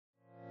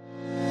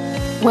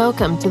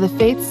Welcome to the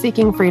Faith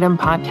Seeking Freedom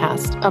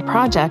podcast, a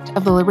project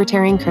of the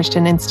Libertarian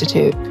Christian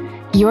Institute.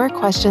 Your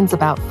questions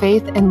about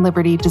faith and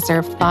liberty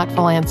deserve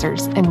thoughtful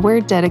answers, and we're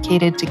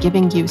dedicated to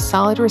giving you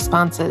solid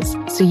responses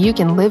so you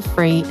can live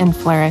free and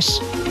flourish.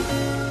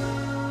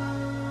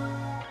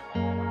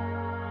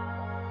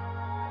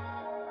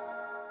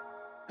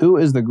 Who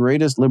is the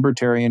greatest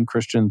libertarian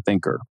Christian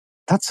thinker?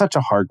 That's such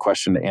a hard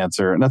question to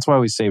answer, and that's why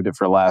we saved it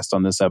for last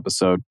on this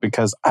episode,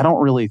 because I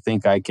don't really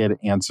think I could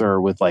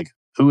answer with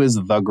who is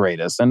the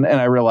greatest? And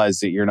I realize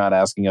that you're not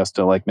asking us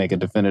to make a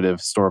definitive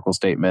historical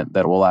statement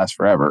that will last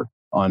forever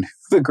on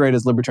who the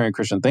greatest libertarian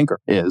Christian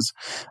thinker is.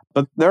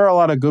 But there are a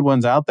lot of good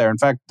ones out there. In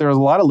fact, there are a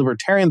lot of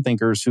libertarian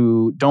thinkers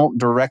who don't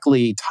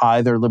directly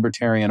tie their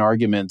libertarian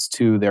arguments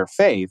to their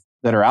faith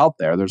that are out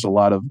there. There's a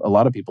lot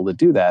of people that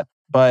do that.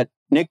 But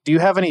Nick, do you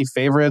have any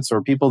favorites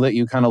or people that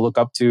you kind of look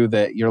up to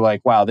that you're like,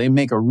 wow, they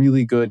make a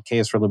really good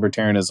case for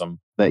libertarianism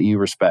that you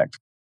respect?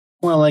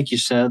 Well, like you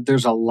said,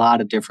 there's a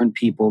lot of different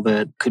people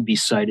that could be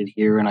cited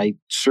here, and I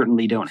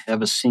certainly don't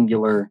have a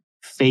singular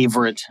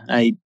favorite.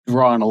 I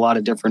draw on a lot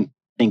of different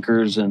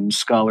thinkers and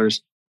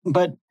scholars,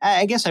 but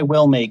I guess I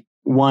will make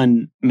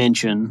one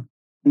mention,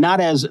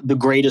 not as the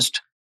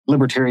greatest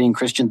libertarian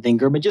Christian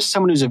thinker, but just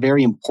someone who's a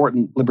very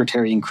important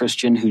libertarian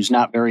Christian who's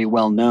not very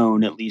well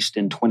known, at least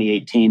in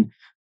 2018,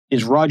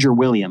 is Roger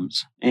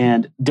Williams.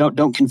 And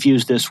don't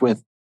confuse this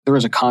with, there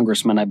is a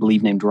congressman, I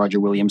believe, named Roger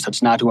Williams.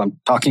 That's not who I'm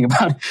talking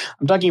about.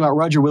 I'm talking about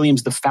Roger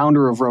Williams, the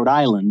founder of Rhode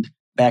Island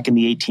back in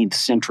the 18th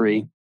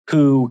century,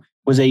 who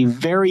was a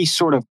very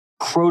sort of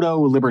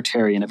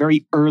proto-libertarian, a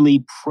very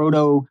early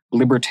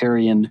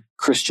proto-libertarian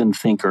Christian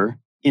thinker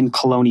in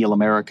colonial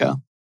America.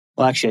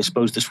 Well, actually, I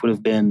suppose this would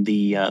have been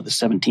the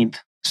 17th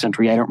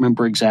century. I don't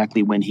remember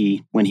exactly when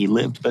he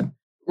lived, but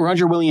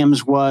Roger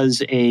Williams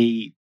was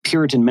a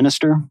Puritan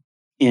minister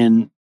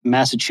in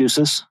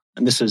Massachusetts.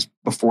 And this is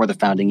before the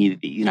founding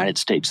of the United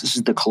States. This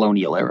is the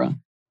colonial era.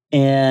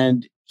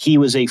 And he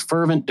was a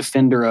fervent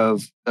defender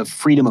of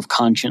freedom of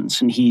conscience.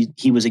 And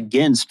he was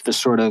against the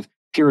sort of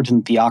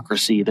Puritan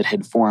theocracy that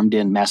had formed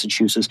in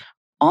Massachusetts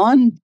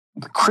on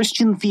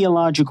Christian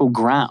theological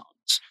grounds.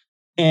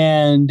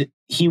 And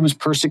he was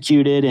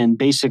persecuted and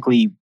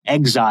basically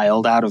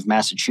exiled out of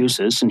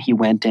Massachusetts. And he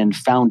went and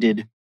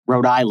founded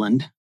Rhode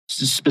Island,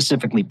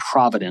 specifically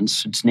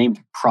Providence. It's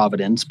named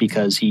Providence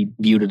because he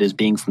viewed it as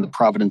being from the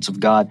providence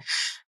of God.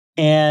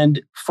 And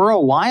for a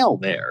while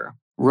there,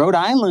 Rhode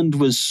Island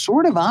was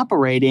sort of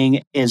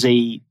operating as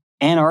a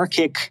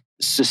anarchic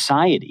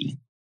society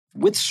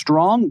with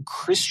strong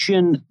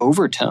Christian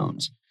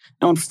overtones.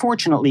 Now,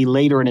 unfortunately,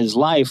 later in his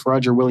life,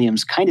 Roger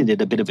Williams kind of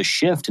did a bit of a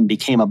shift and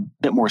became a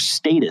bit more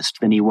statist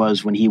than he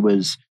was when he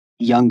was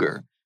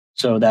younger.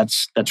 So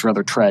that's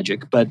rather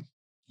tragic. But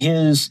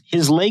his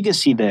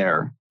legacy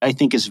there, I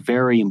think, is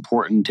very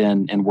important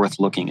and worth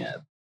looking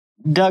at.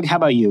 Doug, how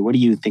about you? What do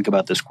you think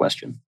about this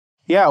question?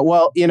 Yeah,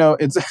 well,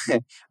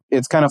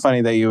 it's kind of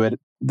funny that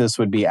this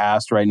would be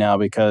asked right now,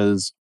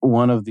 because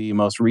one of the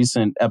most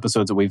recent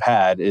episodes that we've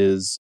had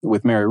is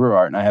with Mary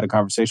Ruart, and I had a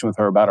conversation with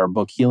her about our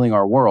book, Healing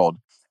Our World.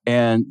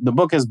 And the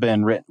book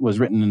was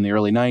written in the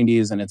early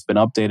 90s, and it's been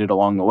updated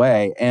along the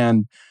way.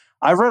 And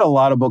I've read a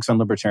lot of books on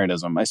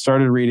libertarianism. I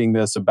started reading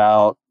this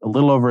about a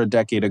little over a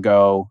decade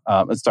ago.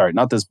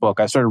 Not this book.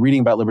 I started reading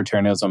about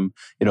libertarianism,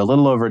 a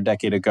little over a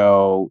decade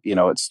ago.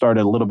 It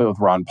started a little bit with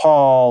Ron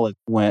Paul. It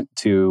went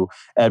to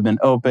Edmund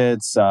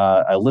Opitz.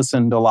 I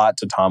listened a lot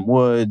to Tom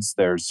Woods.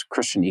 There's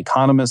Christian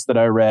economists that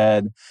I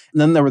read. And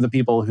then there were the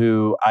people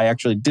who I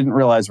actually didn't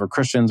realize were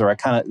Christians, or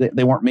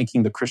they weren't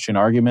making the Christian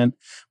argument.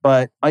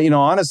 But,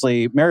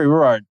 honestly, Mary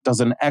Ruart does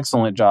an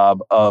excellent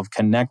job of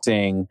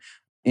connecting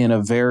in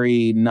a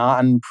very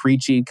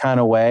non-preachy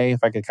kind of way, if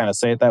I could kind of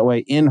say it that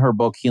way, in her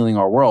book, Healing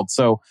Our World.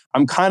 So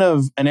I'm kind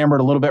of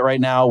enamored a little bit right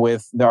now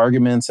with the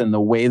arguments and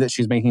the way that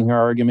she's making her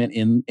argument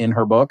in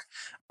her book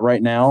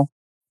right now.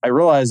 I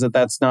realize that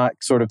that's not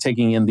sort of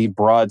taking in the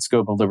broad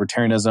scope of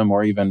libertarianism,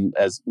 or even,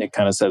 as Nick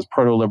kind of says,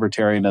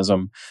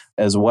 proto-libertarianism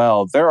as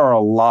well. There are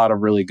a lot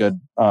of really good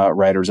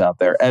writers out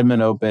there.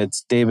 Edmund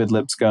Opitz, David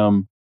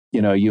Lipscomb.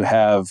 You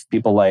have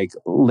people like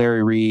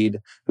Larry Reed,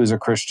 who's a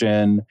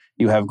Christian.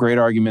 You have great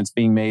arguments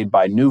being made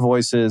by new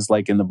voices,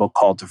 like in the book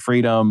Call to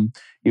Freedom.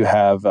 You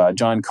have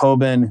John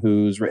Coben,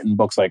 who's written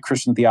books like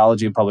Christian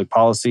Theology and Public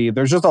Policy.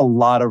 There's just a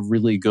lot of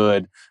really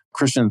good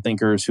Christian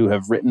thinkers who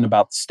have written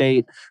about the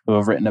state, who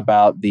have written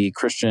about the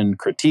Christian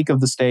critique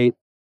of the state.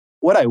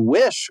 What I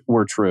wish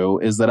were true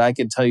is that I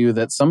could tell you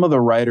that some of the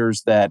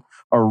writers that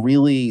are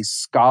really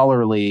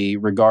scholarly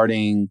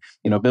regarding,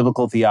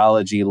 biblical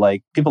theology,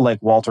 like people like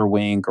Walter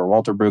Wink or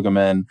Walter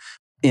Brueggemann,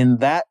 in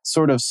that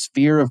sort of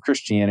sphere of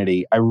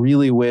Christianity, I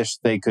really wish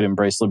they could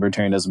embrace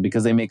libertarianism,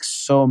 because they make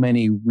so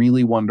many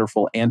really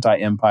wonderful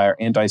anti-empire,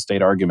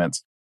 anti-state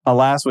arguments.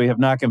 Alas, we have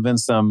not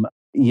convinced them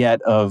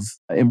yet of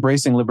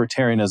embracing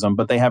libertarianism,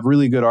 but they have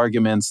really good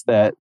arguments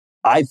that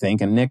I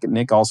think, and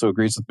Nick also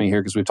agrees with me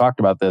here because we've talked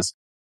about this,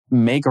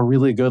 make a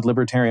really good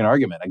libertarian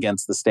argument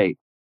against the state.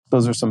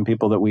 Those are some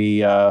people that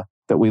we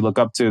look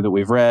up to, that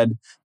we've read.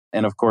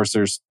 And of course,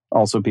 there's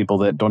also people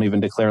that don't even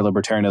declare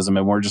libertarianism,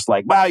 and we're just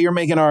like, wow, you're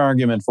making our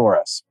argument for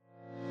us.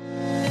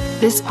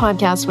 This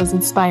podcast was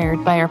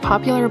inspired by our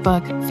popular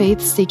book, Faith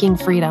Seeking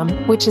Freedom,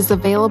 which is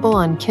available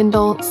on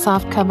Kindle,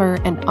 softcover,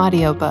 and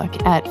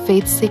audiobook at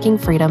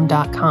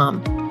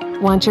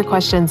faithseekingfreedom.com. Want your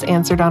questions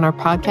answered on our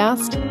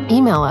podcast?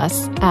 Email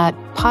us at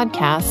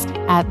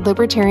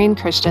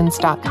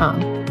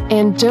podcast@libertarianchristians.com.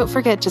 And don't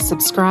forget to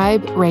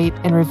subscribe, rate,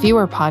 and review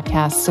our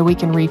podcast so we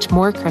can reach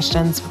more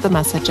Christians with the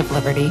message of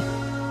liberty.